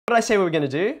what did I say we were going to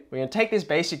do? We're going to take this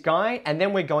basic guy and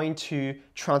then we're going to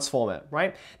transform it,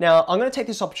 right? Now, I'm going to take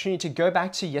this opportunity to go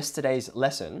back to yesterday's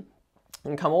lesson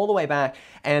and come all the way back.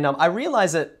 And I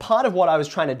realized that part of what I was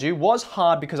trying to do was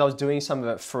hard because I was doing some of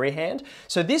it freehand.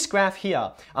 So this graph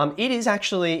here, it is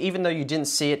actually, even though you didn't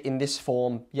see it in this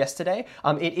form yesterday,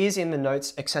 it is in the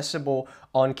notes accessible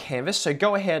on Canvas. So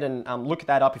go ahead and look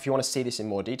that up if you want to see this in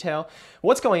more detail.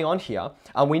 What's going on here?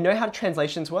 We know how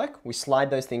translations work. We slide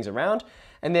those things around.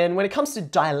 And then when it comes to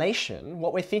dilation,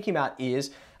 what we're thinking about is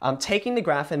taking the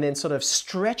graph and then sort of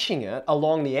stretching it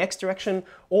along the X direction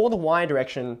or the Y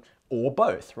direction, or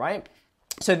both, right?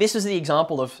 So this is the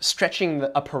example of stretching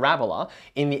a parabola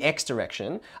in the X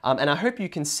direction. And I hope you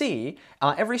can see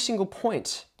every single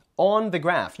point on the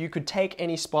graph. You could take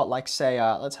any spot, like say,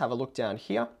 let's have a look down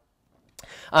here.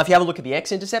 If you have a look at the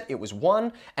x-intercept, it was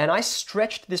 1, and I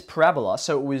stretched this parabola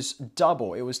so it was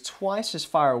double. It was twice as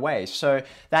far away. So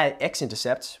that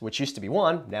x-intercept, which used to be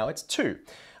 1, now it's 2.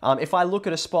 If I look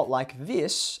at a spot like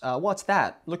this, what's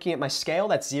that? Looking at my scale,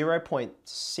 that's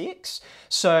 0.6.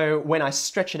 So when I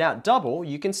stretch it out double,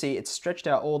 you can see it's stretched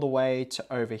out all the way to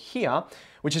over here,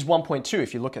 which is 1.2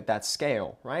 if you look at that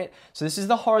scale, right? So this is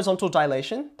the horizontal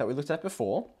dilation that we looked at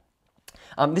before.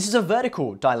 This is a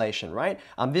vertical dilation, right?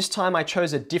 This time I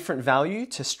chose a different value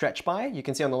to stretch by. You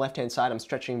can see on the left-hand side, I'm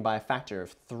stretching by a factor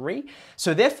of 3.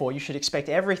 So therefore, you should expect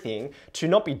everything to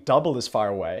not be double as far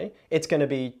away. It's going to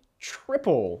be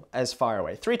triple as far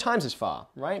away, 3 times as far,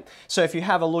 right? So if you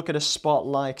have a look at a spot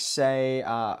like, say,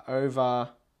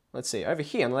 let's see, over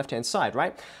here on the left-hand side,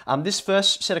 right? This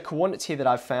first set of coordinates here that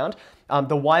I've found,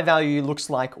 the y value looks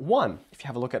like 1. If you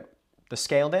have a look at the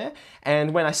scale there,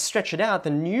 and when I stretch it out, the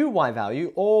new y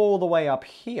value all the way up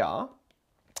here,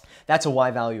 that's a y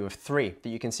value of 3 that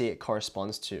you can see it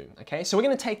corresponds to, okay? So we're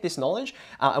going to take this knowledge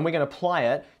and we're going to apply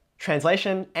it,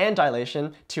 translation and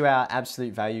dilation, to our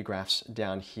absolute value graphs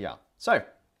down here. So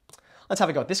let's have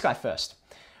a go at this guy first.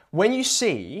 When you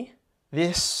see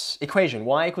this equation,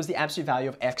 y equals the absolute value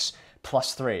of x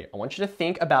plus 3, I want you to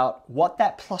think about what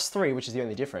that plus 3, which is the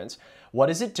only difference, what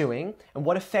is it doing and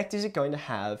what effect is it going to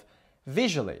have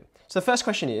visually? So the first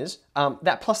question is,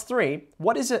 that plus 3,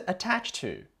 what is it attached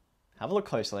to? Have a look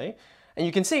closely. And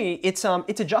you can see it's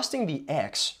adjusting the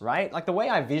X, right? Like the way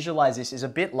I visualize this is a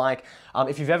bit like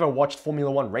if you've ever watched Formula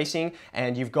 1 racing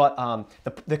and you've got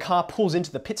the car pulls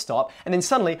into the pit stop and then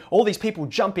suddenly all these people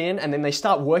jump in and then they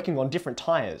start working on different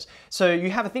tires. So you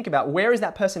have to think about where is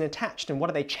that person attached and what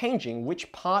are they changing?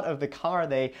 Which part of the car are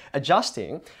they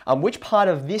adjusting? Which part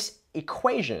of this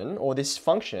equation or this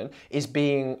function is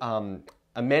being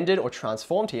amended or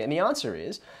transformed here? And the answer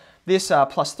is this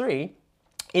plus 3,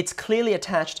 it's clearly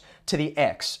attached to the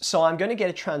x. So I'm going to get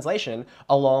a translation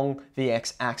along the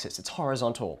x-axis. It's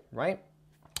horizontal, right?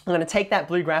 I'm going to take that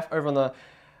blue graph over on the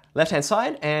left-hand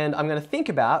side and I'm going to think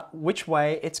about which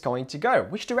way it's going to go.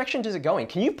 Which direction does it go in?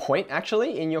 Can you point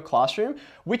actually in your classroom?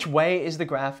 Which way is the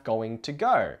graph going to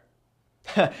go?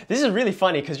 This is really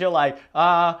funny because you're like,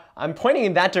 I'm pointing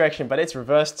in that direction, but it's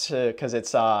reversed because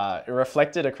it's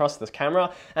reflected across the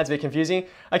camera. That's a bit confusing.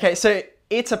 Okay, so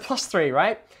it's a plus 3,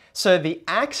 right? So the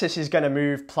axis is going to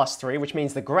move plus 3, which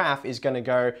means the graph is going to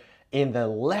go in the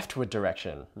leftward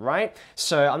direction, right?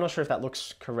 So I'm not sure if that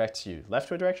looks correct to you.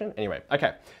 Leftward direction? Anyway,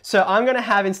 okay. So I'm going to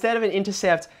have, instead of an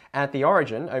intercept at the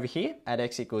origin over here at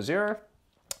x equals 0,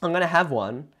 I'm going to have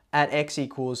one at x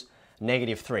equals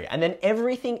 -3. And then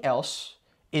everything else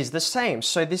is the same.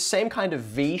 So this same kind of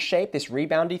V shape, this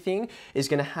reboundy thing, is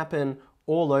going to happen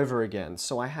all over again.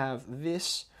 So I have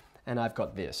this and I've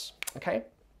got this, okay?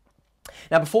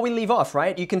 Now, before we leave off,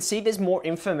 right, you can see there's more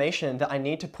information that I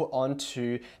need to put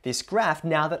onto this graph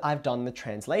now that I've done the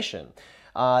translation.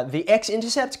 The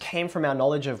x-intercept came from our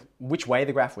knowledge of which way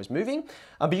the graph was moving,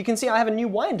 but you can see I have a new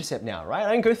y-intercept now, right?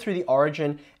 I don't go through the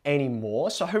origin anymore,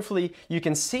 so hopefully you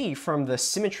can see from the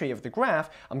symmetry of the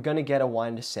graph, I'm going to get a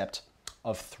y-intercept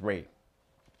of 3.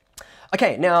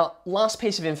 Okay, now last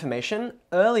piece of information.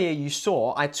 Earlier you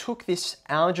saw I took this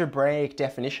algebraic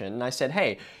definition and I said,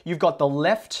 hey, you've got the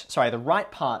right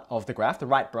part of the graph, the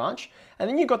right branch, and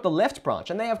then you've got the left branch,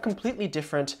 and they have completely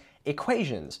different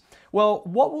equations. Well,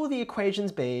 what will the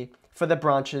equations be for the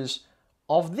branches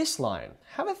of this line?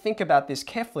 Have a think about this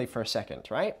carefully for a second,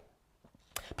 right?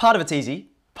 Part of it's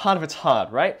easy, part of it's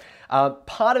hard, right?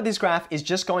 Part of this graph is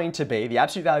just going to be, the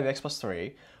absolute value of x plus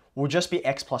 3 will just be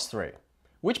x plus 3.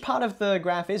 Which part of the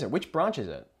graph is it? Which branch is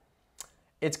it?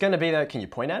 It's going to be the, can you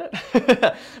point at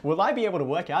it? Will I be able to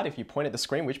work out if you point at the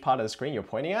screen, which part of the screen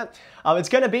you're pointing at? It's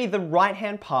going to be the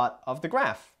right-hand part of the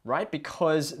graph, right?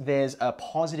 Because there's a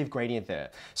positive gradient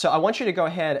there. So I want you to go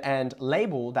ahead and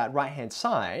label that right-hand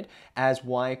side as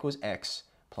y equals x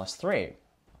plus 3.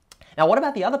 Now, what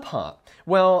about the other part?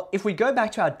 Well, if we go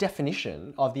back to our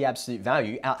definition of the absolute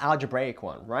value, our algebraic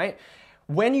one, right?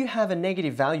 When you have a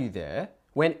negative value there,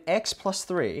 when x plus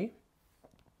 3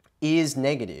 is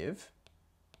negative,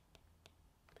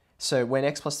 so when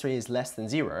x plus 3 is less than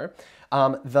 0,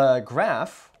 the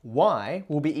graph y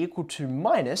will be equal to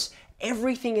minus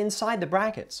everything inside the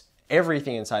brackets.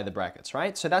 Everything inside the brackets,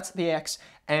 right? So that's the x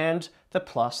and the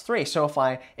plus 3. So if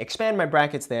I expand my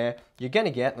brackets there, you're going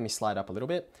to get, let me slide up a little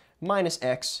bit, minus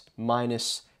x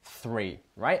minus 3,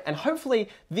 right? And hopefully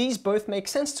these both make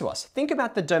sense to us. Think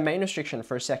about the domain restriction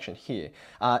for a section here.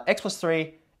 X plus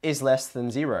 3 is less than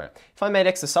 0. If I made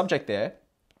x the subject there,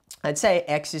 I'd say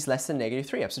x is less than negative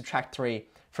 3. I've subtract 3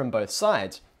 from both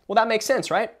sides. Well, that makes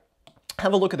sense, right?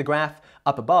 Have a look at the graph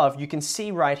up above. You can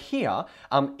see right here,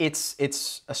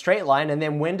 it's a straight line, and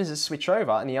then when does it switch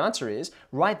over? And the answer is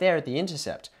right there at the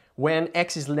intercept. When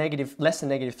x is less than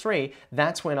negative 3,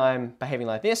 that's when I'm behaving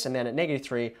like this, and then at negative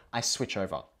 3, I switch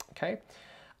over, okay?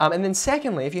 And then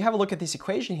secondly, if you have a look at this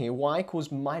equation here, y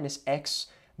equals minus x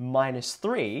minus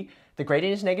 3, the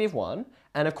gradient is negative 1,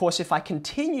 and of course, if I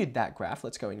continued that graph,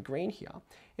 let's go in green here,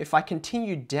 if I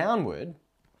continued downward,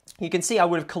 you can see I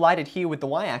would have collided here with the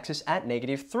y-axis at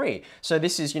negative 3. So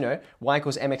this is, y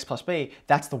equals mx plus b.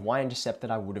 That's the y-intercept that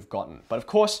I would have gotten. But of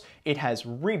course, it has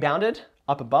rebounded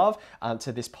up above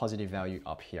to this positive value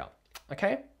up here.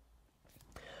 Okay?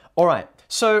 All right,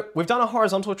 so we've done a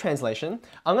horizontal translation.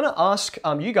 I'm going to ask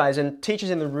you guys and teachers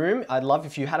in the room, I'd love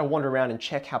if you had to wander around and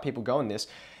check how people go in this.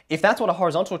 If that's what a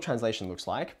horizontal translation looks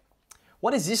like,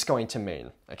 what is this going to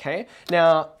mean? Okay?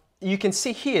 Now, you can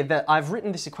see here that I've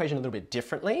written this equation a little bit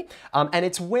differently, and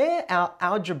it's where our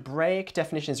algebraic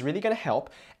definition is really going to help,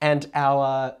 and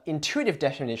our intuitive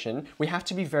definition we have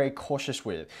to be very cautious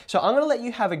with. So I'm going to let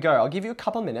you have a go. I'll give you a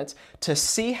couple minutes to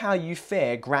see how you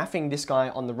fare graphing this guy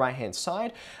on the right-hand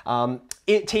side.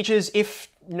 Teachers, if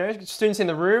students in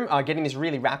the room are getting this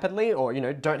really rapidly or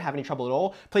don't have any trouble at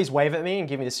all, please wave at me and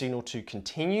give me the signal to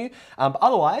continue. But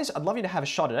otherwise, I'd love you to have a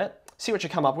shot at it, see what you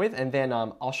come up with, and then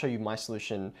I'll show you my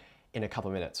solution in a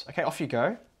couple of minutes. Okay, off you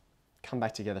go. Come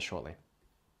back together shortly.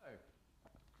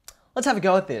 Let's have a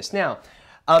go at this. Now,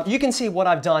 you can see what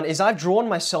I've done is I've drawn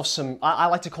myself some, I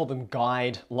like to call them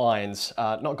guide lines,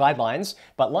 not guidelines,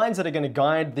 but lines that are going to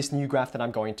guide this new graph that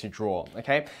I'm going to draw,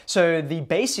 okay? So the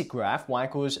basic graph, y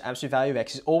equals absolute value of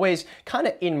x, is always kind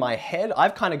of in my head.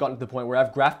 I've kind of gotten to the point where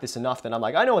I've graphed this enough that I'm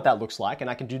like, I know what that looks like, and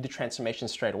I can do the transformation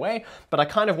straight away, but I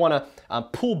kind of want to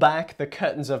pull back the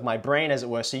curtains of my brain, as it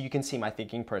were, so you can see my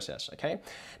thinking process, okay?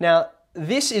 Now,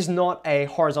 this is not a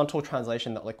horizontal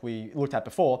translation that like we looked at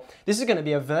before. This is going to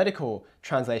be a vertical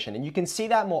translation, and you can see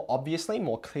that more obviously,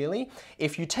 more clearly.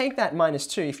 If you take that minus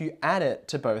 2, if you add it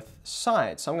to both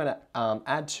sides, so I'm going to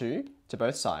add 2 to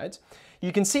both sides,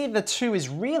 you can see the 2 is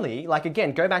really, like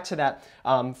again, go back to that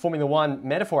Formula 1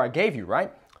 metaphor I gave you,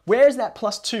 right? Where is that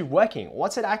plus 2 working?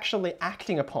 What's it actually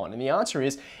acting upon? And the answer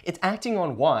is it's acting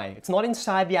on y. It's not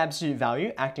inside the absolute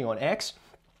value, acting on x.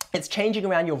 It's changing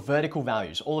around your vertical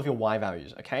values, all of your y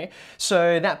values, okay?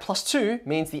 So that plus 2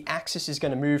 means the axis is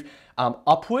going to move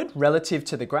upward relative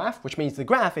to the graph, which means the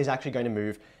graph is actually going to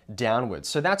move downwards.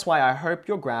 So that's why I hope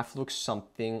your graph looks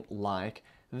something like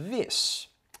this,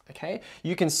 okay?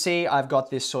 You can see I've got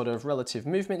this sort of relative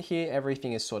movement here.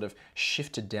 Everything is sort of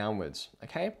shifted downwards,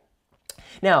 okay?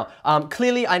 Now,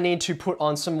 clearly I need to put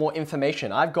on some more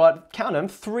information. I've got, count them,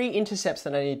 3 intercepts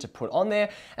that I need to put on there.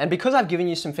 And because I've given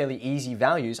you some fairly easy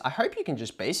values, I hope you can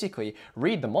just basically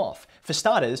read them off. For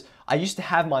starters, I used to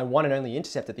have my one and only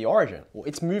intercept at the origin. Well,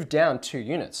 it's moved down 2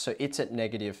 units, so it's at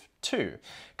negative 2.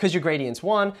 Because your gradient's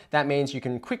 1, that means you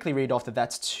can quickly read off that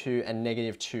that's 2 and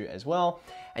negative 2 as well.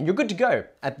 And you're good to go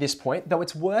at this point, though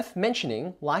it's worth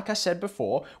mentioning, like I said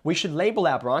before, we should label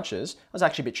our branches. I was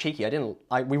actually a bit cheeky.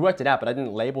 We worked it out, but I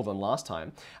didn't label them last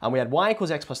time. We had y equals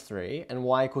x plus 3 and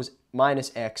y equals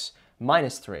minus x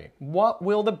minus 3. What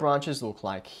will the branches look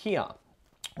like here?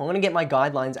 I'm going to get my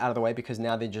guidelines out of the way because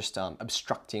now they're just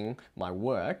obstructing my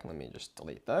work. Let me just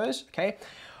delete those, okay?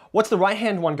 What's the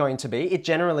right-hand one going to be? It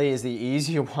generally is the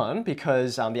easier one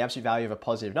because the absolute value of a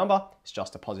positive number is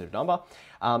just a positive number.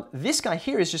 This guy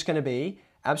here is just going to be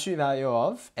absolute value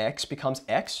of x becomes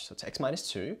x, so it's x minus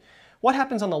 2. What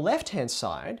happens on the left-hand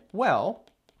side? Well,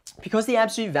 because the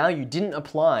absolute value didn't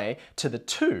apply to the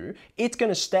 2, it's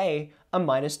going to stay a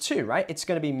minus 2, right? It's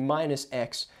going to be minus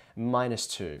x minus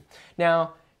 2.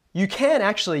 Now, you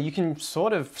can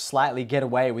sort of slightly get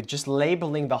away with just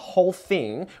labeling the whole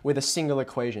thing with a single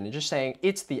equation and just saying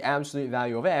it's the absolute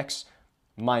value of x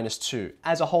minus 2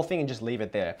 as a whole thing and just leave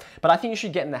it there. But I think you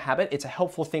should get in the habit. It's a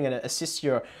helpful thing and it assists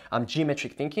your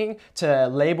geometric thinking to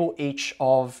label each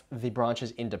of the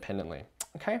branches independently,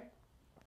 okay?